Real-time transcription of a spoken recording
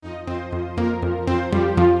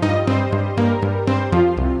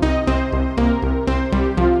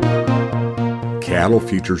Cattle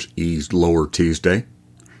futures eased lower Tuesday.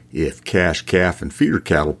 If cash calf and feeder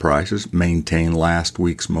cattle prices maintain last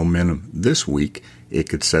week's momentum this week, it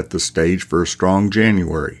could set the stage for a strong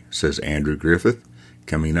January, says Andrew Griffith,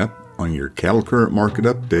 coming up on your Cattle Current Market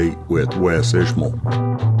Update with Wes Ishmael.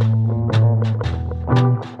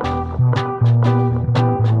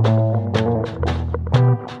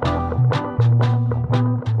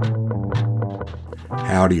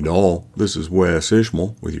 Howdy to all, this is Wes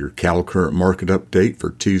Ishmael with your Cattle Current Market Update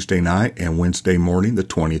for Tuesday night and Wednesday morning, the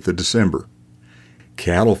 20th of December.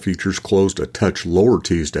 Cattle futures closed a touch lower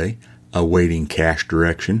Tuesday, awaiting cash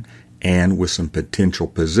direction and with some potential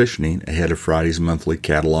positioning ahead of Friday's monthly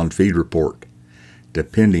cattle on feed report.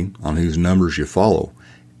 Depending on whose numbers you follow,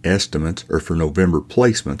 estimates are for November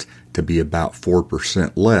placements to be about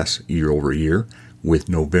 4% less year over year, with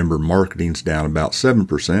November marketings down about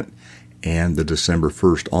 7%, and the December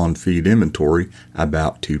 1st on-feed inventory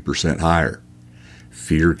about 2% higher.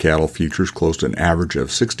 Feeder cattle futures closed an average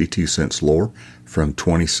of 62 cents lower, from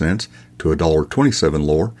 20 cents to $1.27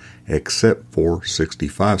 lower, except for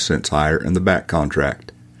 65 cents higher in the back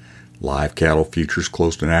contract. Live cattle futures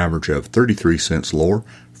closed an average of 33 cents lower,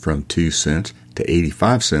 from 2 cents to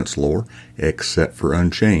 85 cents lower, except for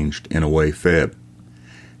unchanged in away fed.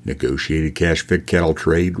 Negotiated cash fed cattle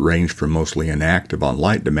trade ranged from mostly inactive on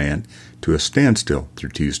light demand to a standstill through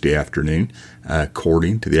Tuesday afternoon,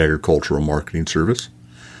 according to the Agricultural Marketing Service.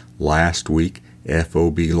 Last week,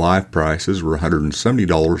 FOB live prices were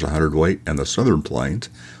 $170 a hundredweight in the Southern Plains,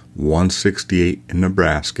 $168 in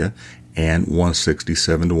Nebraska, and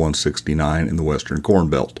 $167 to $169 in the Western Corn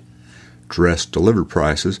Belt. Dressed delivered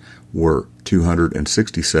prices were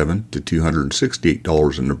 $267 to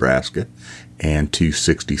 $268 in Nebraska and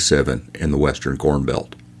 $267 in the Western Corn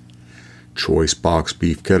Belt. Choice box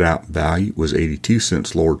beef cutout value was 82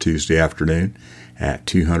 cents lower Tuesday afternoon at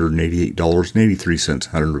 $288.83 a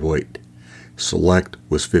hundredweight. Select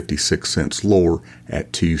was 56 cents lower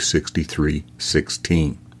at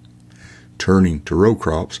 $263.16. Turning to row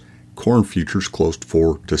crops, corn futures closed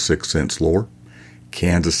 4 to 6 cents lower.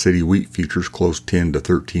 Kansas City wheat futures closed 10 to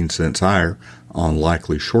 13 cents higher on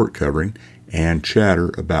likely short covering and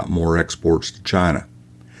chatter about more exports to China.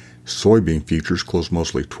 Soybean futures closed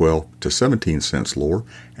mostly 12 to 17 cents lower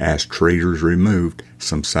as traders removed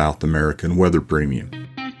some South American weather premium.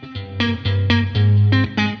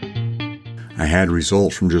 I had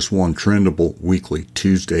results from just one trendable weekly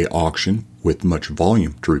Tuesday auction with much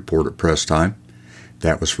volume to report at press time.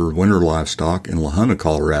 That was for winter livestock in La Junta,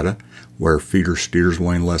 Colorado, where feeder steers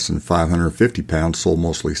weighing less than 550 pounds sold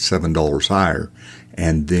mostly $7 higher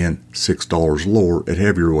and then $6 lower at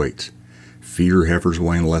heavier weights. Feeder heifers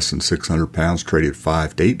weighing less than 600 pounds traded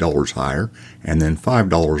 $5 to $8 higher and then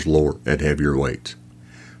 $5 lower at heavier weights.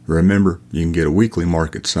 Remember, you can get a weekly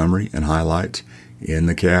market summary and highlights in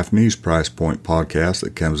the Calf News Price Point podcast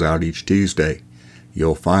that comes out each Tuesday.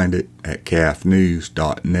 You'll find it at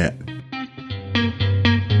calfnews.net.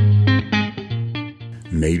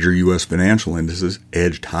 Major U.S. financial indices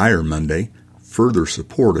edged higher Monday, further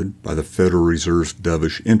supported by the Federal Reserve's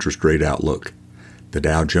dovish interest rate outlook. The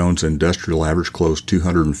Dow Jones Industrial Average closed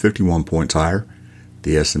 251 points higher,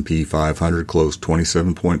 the S&P 500 closed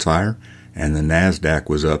 27 points higher, and the NASDAQ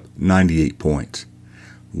was up 98 points.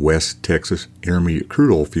 West Texas Intermediate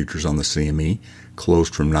crude oil futures on the CME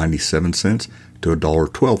closed from 97 cents to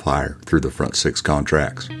 $1.12 higher through the front 6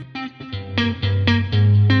 contracts.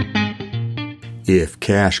 If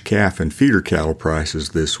cash calf and feeder cattle prices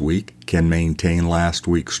this week can maintain last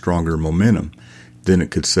week's stronger momentum, then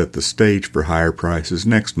it could set the stage for higher prices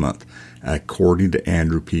next month, according to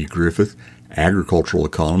Andrew P. Griffith, agricultural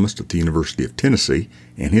economist at the University of Tennessee,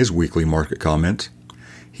 in his weekly market comments.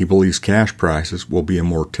 He believes cash prices will be a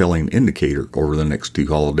more telling indicator over the next 2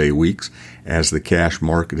 holiday weeks, as the cash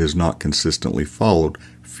market has not consistently followed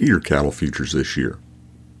feeder cattle futures this year.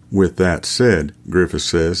 With that said, Griffith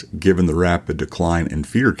says, given the rapid decline in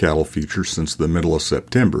feeder cattle futures since the middle of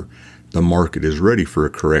September, the market is ready for a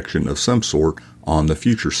correction of some sort on the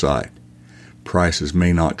future side. Prices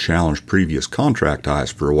may not challenge previous contract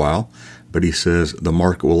highs for a while, but he says the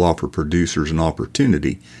market will offer producers an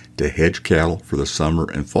opportunity to hedge cattle for the summer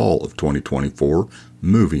and fall of 2024,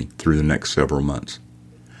 moving through the next several months.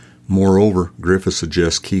 Moreover, Griffith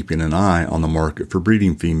suggests keeping an eye on the market for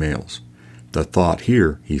breeding females. The thought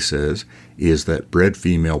here, he says, is that bred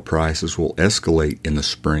female prices will escalate in the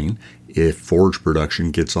spring if forage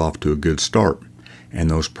production gets off to a good start,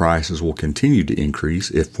 and those prices will continue to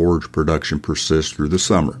increase if forage production persists through the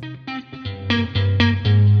summer.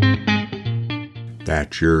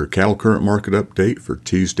 That's your Cattle Current Market Update for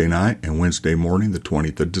Tuesday night and Wednesday morning, the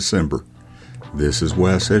 20th of December. This is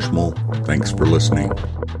Wes Ishmael. Thanks for listening.